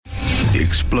The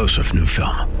explosive new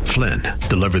film, Flynn,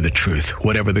 deliver the truth,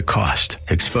 whatever the cost,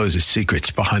 exposes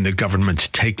secrets behind the government's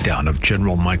takedown of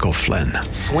General Michael Flynn.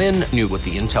 Flynn knew what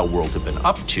the intel world had been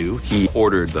up to. He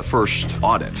ordered the first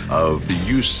audit of the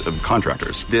use of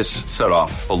contractors. This set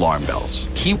off alarm bells.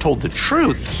 He told the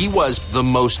truth. He was the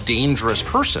most dangerous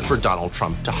person for Donald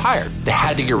Trump to hire. They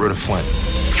had to get rid of Flynn.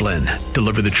 Flynn,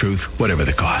 deliver the truth, whatever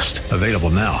the cost. Available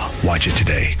now. Watch it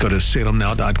today. Go to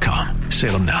salemnow.com.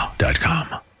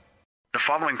 salemnow.com. The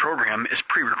following program is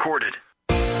pre-recorded.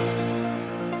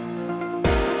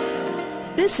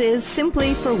 This is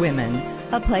Simply for Women,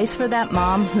 a place for that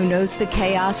mom who knows the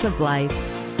chaos of life,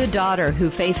 the daughter who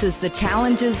faces the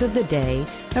challenges of the day,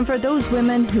 and for those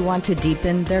women who want to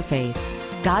deepen their faith.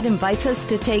 God invites us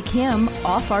to take Him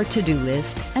off our to-do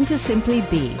list and to simply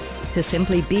be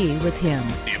with Him.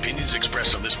 The opinions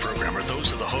expressed on this program are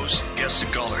those of the hosts, guests,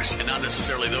 and callers, and not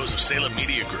necessarily those of Salem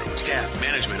Media Group, staff,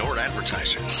 management, or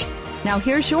advertisers. Now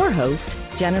here's your host,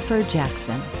 Jennifer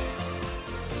Jackson.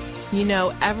 You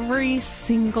know, every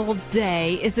single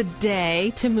day is a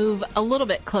day to move a little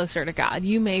bit closer to God.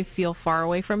 You may feel far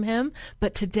away from Him,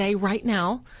 but today, right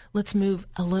now, let's move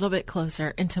a little bit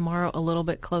closer, and tomorrow a little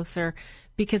bit closer,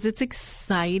 because it's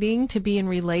exciting to be in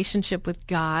relationship with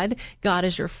God. God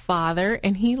is your Father,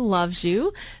 and He loves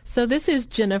you. So this is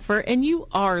Jennifer, and you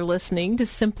are listening to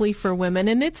Simply for Women,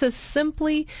 and it's a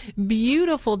simply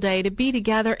beautiful day to be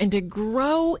together and to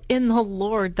grow in the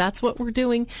Lord. That's what we're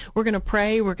doing. We're going to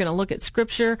pray. We're going to look at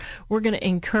Scripture. We're going to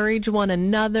encourage one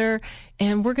another,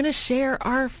 and we're going to share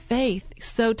our faith.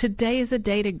 So today is a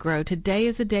day to grow. Today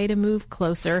is a day to move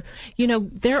closer. You know,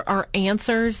 there are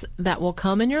answers that will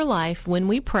come in your life when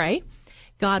we pray.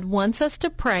 God wants us to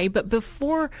pray, but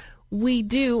before we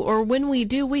do, or when we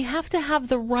do, we have to have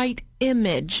the right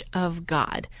image of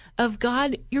God,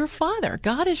 your Father.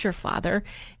 God is your Father.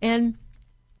 And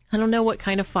I don't know what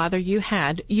kind of father you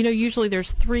had. You know, usually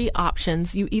there's three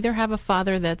options. You either have a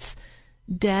father that's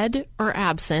dead or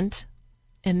absent,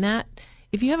 and that,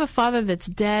 if you have a father that's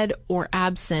dead or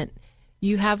absent,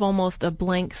 you have almost a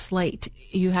blank slate.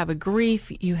 You have a grief,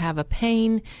 you have a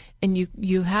pain, and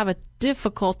you have a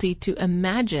difficulty to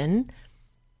imagine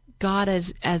God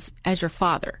as your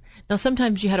father. Now,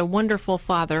 sometimes you had a wonderful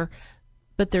father,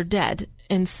 but they're dead,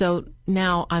 and so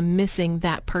now I'm missing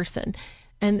that person.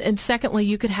 And secondly,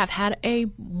 you could have had a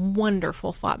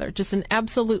wonderful father, just an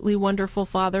absolutely wonderful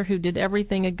father who did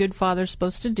everything a good father's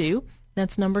supposed to do.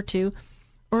 That's number two.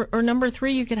 Or number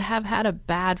three, you could have had a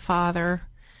bad father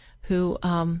who,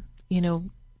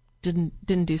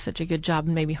 didn't do such a good job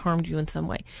and maybe harmed you in some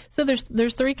way. So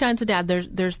there's three kinds of dad.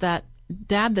 There's that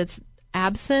dad that's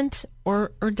absent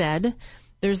or dead.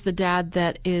 There's the dad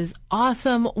that is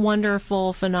awesome,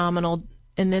 wonderful, phenomenal,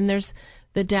 and then there's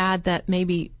the dad that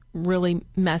maybe really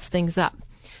messed things up.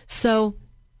 So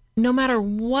no matter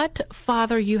what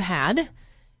father you had,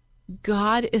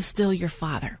 God is still your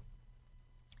Father.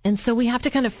 And so we have to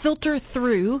kind of filter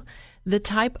through the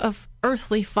type of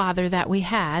earthly father that we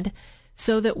had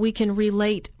so that we can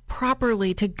relate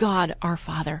properly to God, our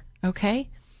Father, okay?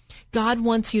 God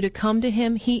wants you to come to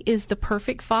Him. He is the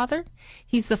perfect Father.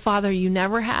 He's the Father you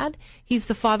never had. He's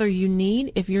the Father you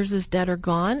need if yours is dead or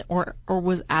gone or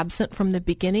was absent from the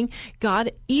beginning.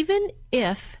 God, even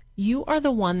if you are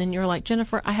the one, then you're like,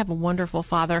 Jennifer, I have a wonderful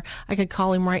Father. I could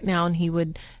call Him right now and He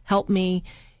would help me.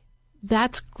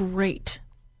 That's great.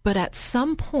 But at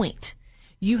some point,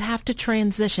 you have to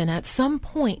transition. At some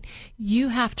point, you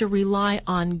have to rely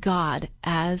on God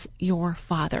as your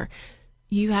Father.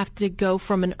 You have to go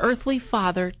from an earthly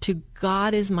father to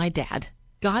God is my dad.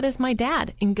 God is my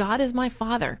dad, and God is my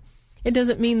Father. It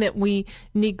doesn't mean that we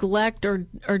neglect or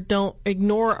don't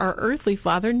ignore our earthly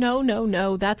father.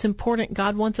 No. That's important.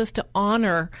 God wants us to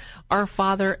honor our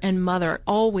father and mother.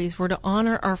 Always, we're to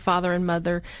honor our father and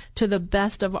mother to the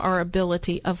best of our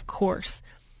ability, of course.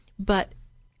 But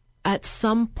at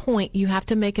some point, you have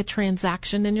to make a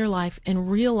transaction in your life and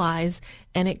realize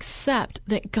and accept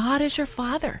that God is your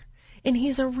Father. And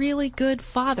He's a really good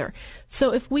Father.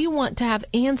 So if we want to have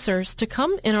answers to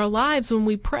come in our lives when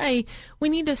we pray, we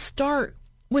need to start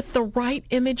with the right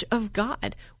image of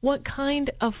God. What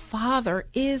kind of Father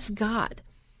is God?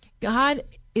 God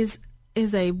is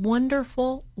a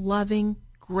wonderful, loving,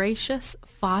 gracious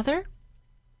Father.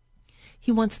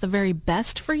 He wants the very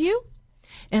best for you.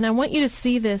 And I want you to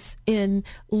see this in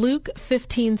Luke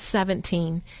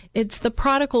 15:17. It's the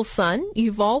prodigal son.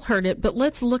 You've all heard it, but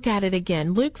let's look at it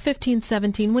again. Luke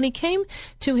 15:17. When he came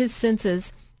to his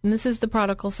senses, and this is the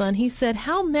prodigal son, he said,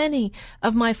 "How many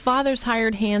of my father's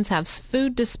hired hands have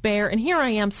food to spare, and here I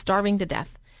am starving to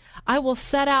death? I will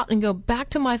set out and go back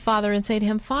to my father and say to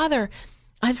him, 'Father,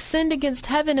 I've sinned against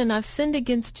heaven and I've sinned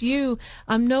against you.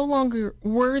 I'm no longer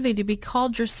worthy to be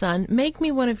called your son. Make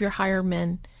me one of your hired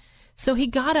men. So he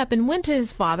got up and went to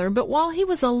his father, but while he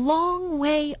was a long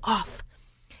way off,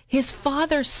 his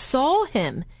father saw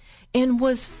him and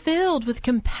was filled with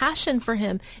compassion for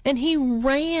him, and he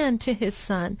ran to his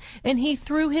son, and he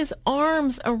threw his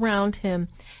arms around him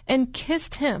and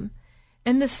kissed him.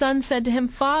 And the son said to him,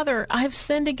 Father, I have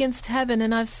sinned against heaven,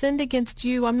 and I've sinned against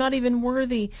you. I'm not even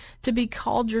worthy to be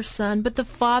called your son. But the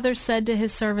father said to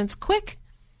his servants, Quick,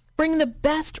 bring the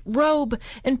best robe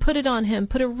and put it on him.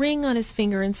 Put a ring on his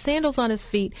finger and sandals on his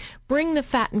feet. Bring the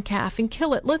fattened calf and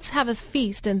kill it. Let's have a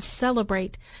feast and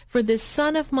celebrate. For this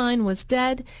son of mine was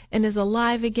dead and is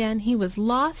alive again. He was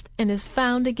lost and is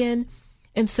found again.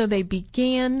 And so they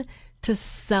began to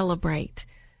celebrate.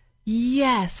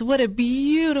 Yes, what a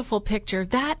beautiful picture.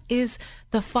 That is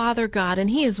the Father God, and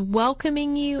he is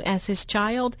welcoming you as his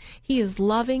child. He is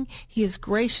loving. He is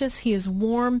gracious. He is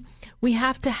warm. We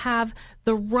have to have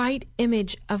the right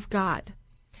image of God.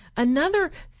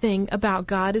 Another thing about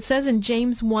God, it says in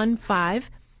James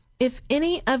 1:5, if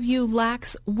any of you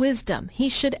lacks wisdom, he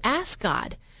should ask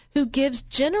God, who gives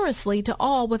generously to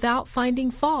all without finding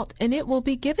fault, and it will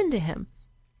be given to him.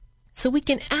 So we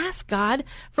can ask God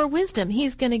for wisdom.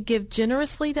 He's going to give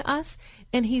generously to us,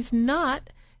 and he's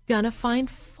not going to find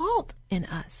fault in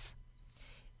us.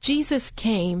 Jesus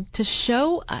came to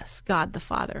show us God the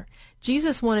Father.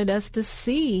 Jesus wanted us to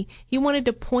see. He wanted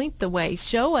to point the way,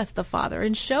 show us the Father,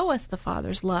 and show us the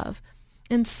Father's love.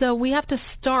 And so we have to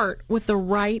start with the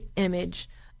right image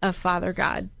of Father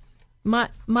God.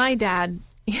 My dad,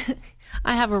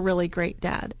 I have a really great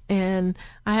dad, and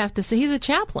I have to say he's a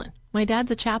chaplain. My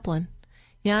dad's a chaplain,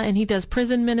 yeah, and he does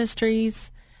prison ministries.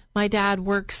 My dad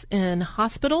works in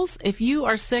hospitals. If you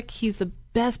are sick, he's the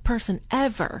best person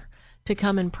ever to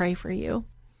come and pray for you.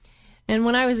 And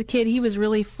when I was a kid, he was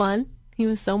really fun. He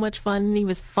was so much fun, and he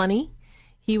was funny.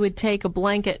 He would take a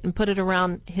blanket and put it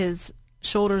around his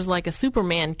shoulders like a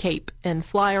Superman cape and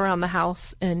fly around the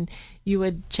house, and you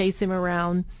would chase him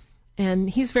around. And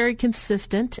he's very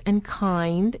consistent and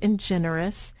kind and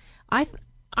generous. I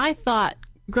thought...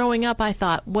 Growing up, I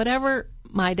thought, whatever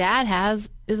my dad has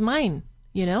is mine,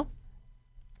 you know?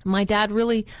 My dad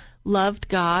really loved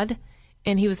God,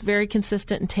 and he was very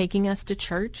consistent in taking us to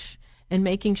church and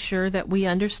making sure that we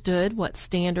understood what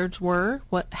standards were,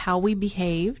 how we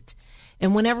behaved.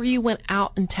 And whenever you went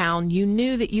out in town, you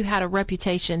knew that you had a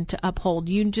reputation to uphold.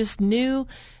 You just knew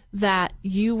that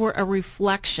you were a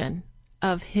reflection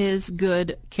of his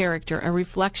good character, a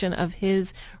reflection of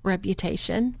his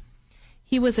reputation.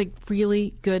 He is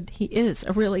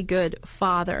a really good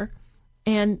father.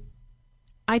 And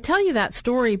I tell you that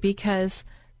story because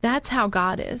that's how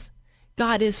God is.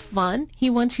 God is fun. He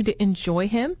wants you to enjoy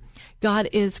him. God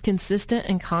is consistent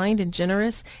and kind and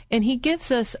generous. And he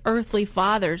gives us earthly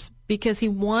fathers because he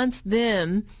wants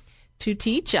them to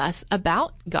teach us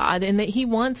about God, and that he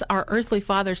wants our earthly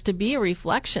fathers to be a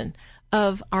reflection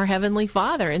of our heavenly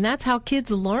Father. And that's how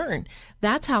kids learn.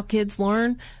 That's how kids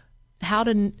learn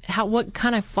what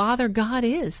kind of father God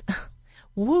is.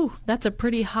 Woo, that's a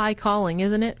pretty high calling,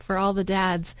 isn't it, for all the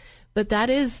dads? But that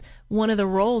is one of the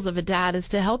roles of a dad, is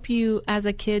to help you as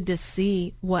a kid to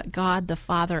see what God the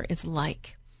Father is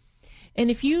like.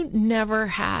 And if you never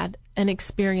had an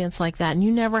experience like that, and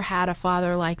you never had a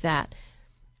father like that,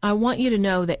 I want you to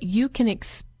know that you can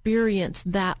experience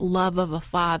that love of a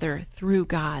father through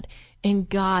God. And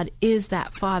God is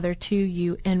that father to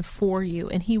you and for you,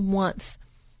 and he wants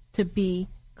to be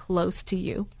close to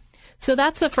you. So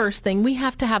that's the first thing. We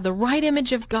have to have the right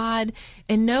image of God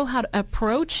and know how to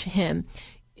approach him.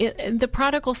 The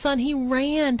prodigal son, he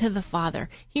ran to the Father.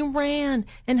 He ran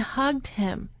and hugged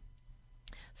him.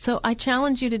 So I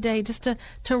challenge you today just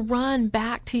to run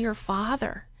back to your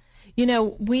Father. You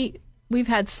know, we've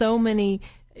had so many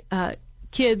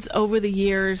kids over the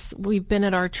years. We've been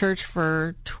at our church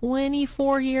for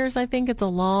 24 years. I think it's a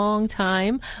long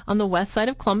time on the west side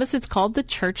of Columbus. It's called the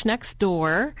Church Next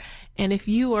Door. And if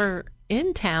you are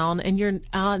in town and you're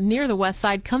near the west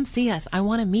side, come see us. I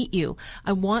want to meet you.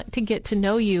 I want to get to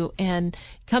know you, and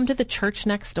come to the Church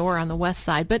Next Door on the west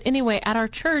side. But anyway, at our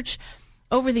church,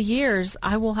 over the years,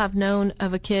 I will have known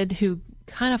of a kid who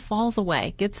kind of falls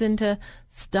away, gets into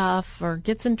stuff or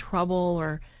gets in trouble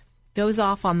or goes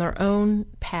off on their own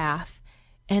path,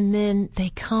 and then they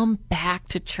come back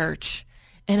to church.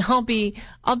 And we'll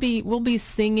be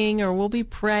singing or we'll be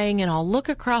praying, and I'll look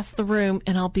across the room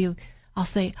and I'll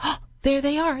say, oh, there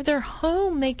they are. They're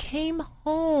home. They came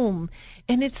home.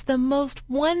 And it's the most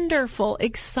wonderful,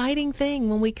 exciting thing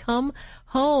when we come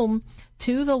home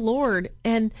to the Lord.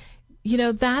 And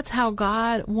that's how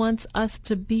God wants us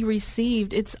to be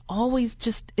received. It's always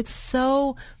it's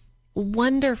so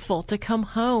wonderful to come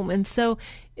home. And so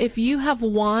if you have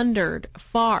wandered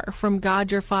far from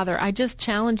God your Father, I just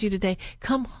challenge you today,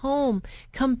 come home,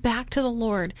 come back to the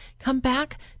Lord, come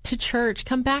back to church,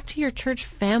 come back to your church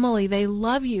family. They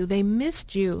love you, they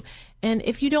missed you. And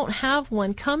if you don't have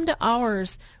one, come to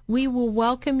ours. We will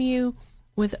welcome you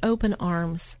with open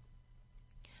arms.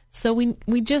 So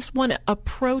we just want to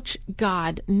approach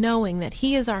God knowing that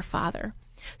He is our Father.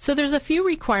 So there's a few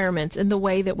requirements in the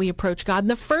way that we approach God. And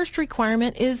the first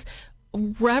requirement is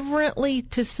reverently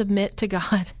to submit to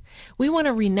God. We want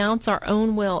to renounce our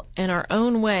own will and our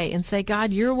own way and say,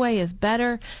 God, your way is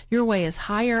better. Your way is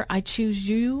higher. I choose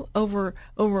you over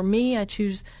me. I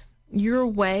choose your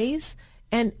ways.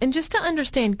 And just to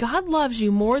understand, God loves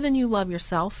you more than you love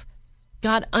yourself.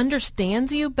 God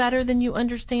understands you better than you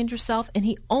understand yourself, and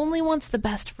He only wants the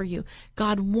best for you.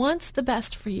 God wants the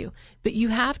best for you, but you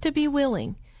have to be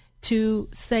willing to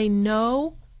say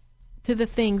no to the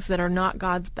things that are not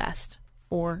God's best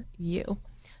for you.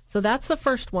 So that's the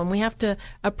first one. We have to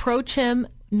approach Him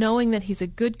knowing that He's a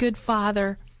good, good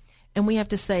Father, and we have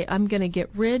to say, I'm going to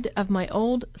get rid of my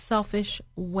old selfish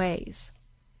ways.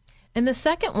 And the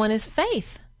second one is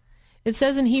faith. It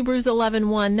says in Hebrews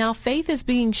 11:1, now faith is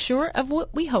being sure of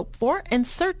what we hope for and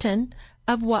certain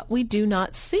of what we do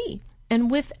not see. And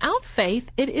without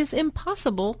faith, it is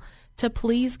impossible to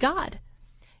please God.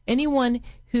 Anyone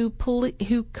who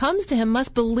comes to Him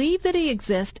must believe that He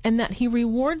exists and that He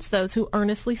rewards those who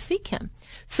earnestly seek Him.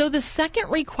 So the second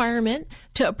requirement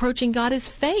to approaching God is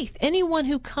faith. Anyone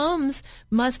who comes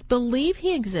must believe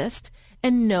He exists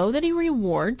and know that He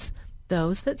rewards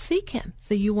those that seek Him.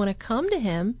 So you want to come to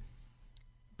Him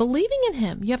believing in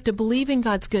Him. You have to believe in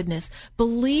God's goodness,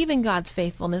 believe in God's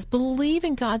faithfulness, believe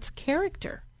in God's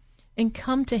character, and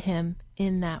come to Him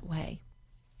in that way.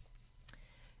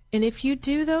 And if you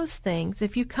do those things,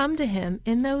 if you come to Him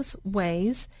in those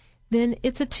ways, then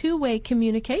it's a two-way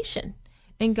communication.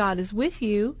 And God is with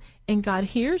you, and God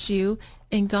hears you,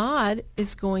 and God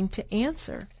is going to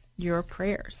answer your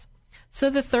prayers. So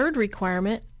the third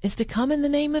requirement is to come in the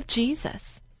name of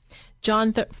Jesus.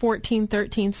 John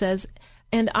 14:13 says,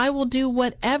 and I will do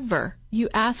whatever you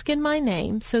ask in my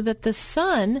name so that the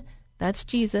Son, that's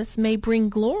Jesus, may bring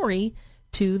glory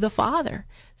to the Father.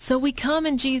 So we come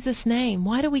in Jesus' name.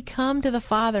 Why do we come to the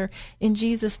Father in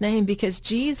Jesus' name? Because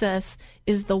Jesus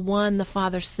is the one the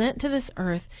Father sent to this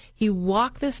earth. He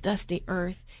walked this dusty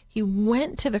earth. He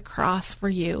went to the cross for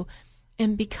you.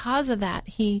 And because of that,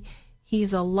 He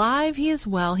is alive. He is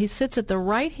well. He sits at the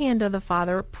right hand of the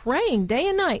Father, praying day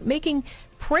and night, making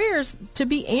prayers to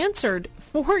be answered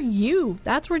for you.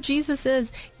 That's where Jesus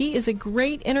is. He is a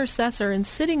great intercessor and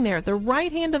sitting there at the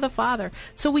right hand of the Father.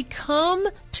 So we come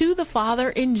to the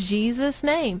Father in Jesus'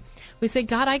 name. We say,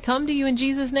 God, I come to you in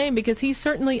Jesus' name, because He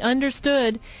certainly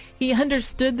understood. He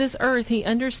understood this earth. He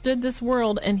understood this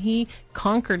world, and He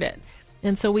conquered it.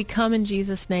 And so we come in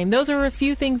Jesus' name. Those are a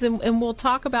few things, and we'll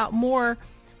talk about more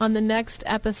on the next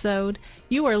episode.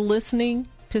 You are listening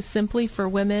to Simply for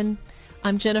Women.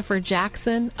 I'm Jennifer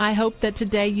Jackson. I hope that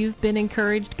today you've been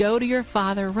encouraged. Go to your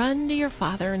Father. Run to your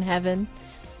Father in heaven.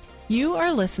 You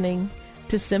are listening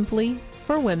to Simply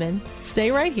for Women. Stay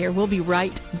right here. We'll be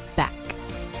right back.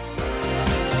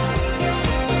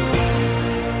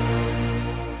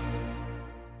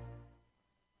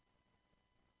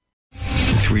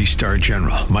 Three-star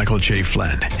General Michael J.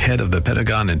 Flynn, head of the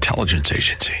Pentagon Intelligence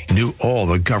Agency, knew all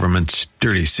the government's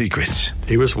dirty secrets.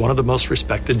 He was one of the most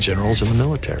respected generals in the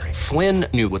military. Flynn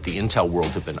knew what the intel world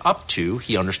had been up to.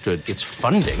 He understood its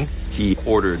funding. He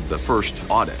ordered the first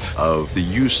audit of the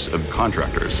use of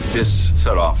contractors. This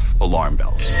set off alarm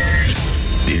bells.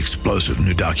 The explosive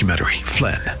new documentary,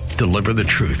 Flynn, Deliver the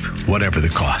Truth, Whatever the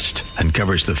Cost,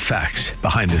 uncovers the facts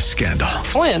behind this scandal.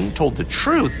 Flynn told the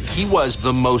truth. He was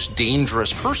the most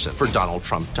dangerous person for Donald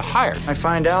Trump to hire. I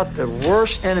find out the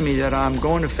worst enemy that I'm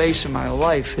going to face in my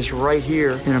life is right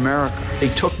here in America. They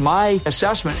took my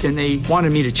assessment and they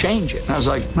wanted me to change it. And I was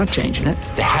like, I'm not changing it.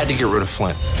 They had to get rid of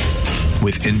Flynn.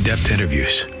 With in-depth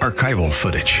interviews, archival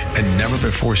footage, and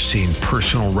never-before-seen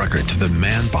personal records of the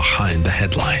man behind the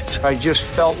headlines. I just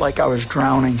felt like I was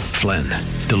drowning. Flynn,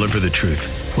 Deliver the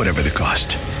Truth, Whatever the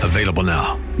Cost. Available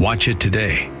now. Watch it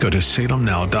today. Go to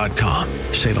salemnow.com.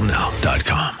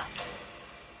 salemnow.com.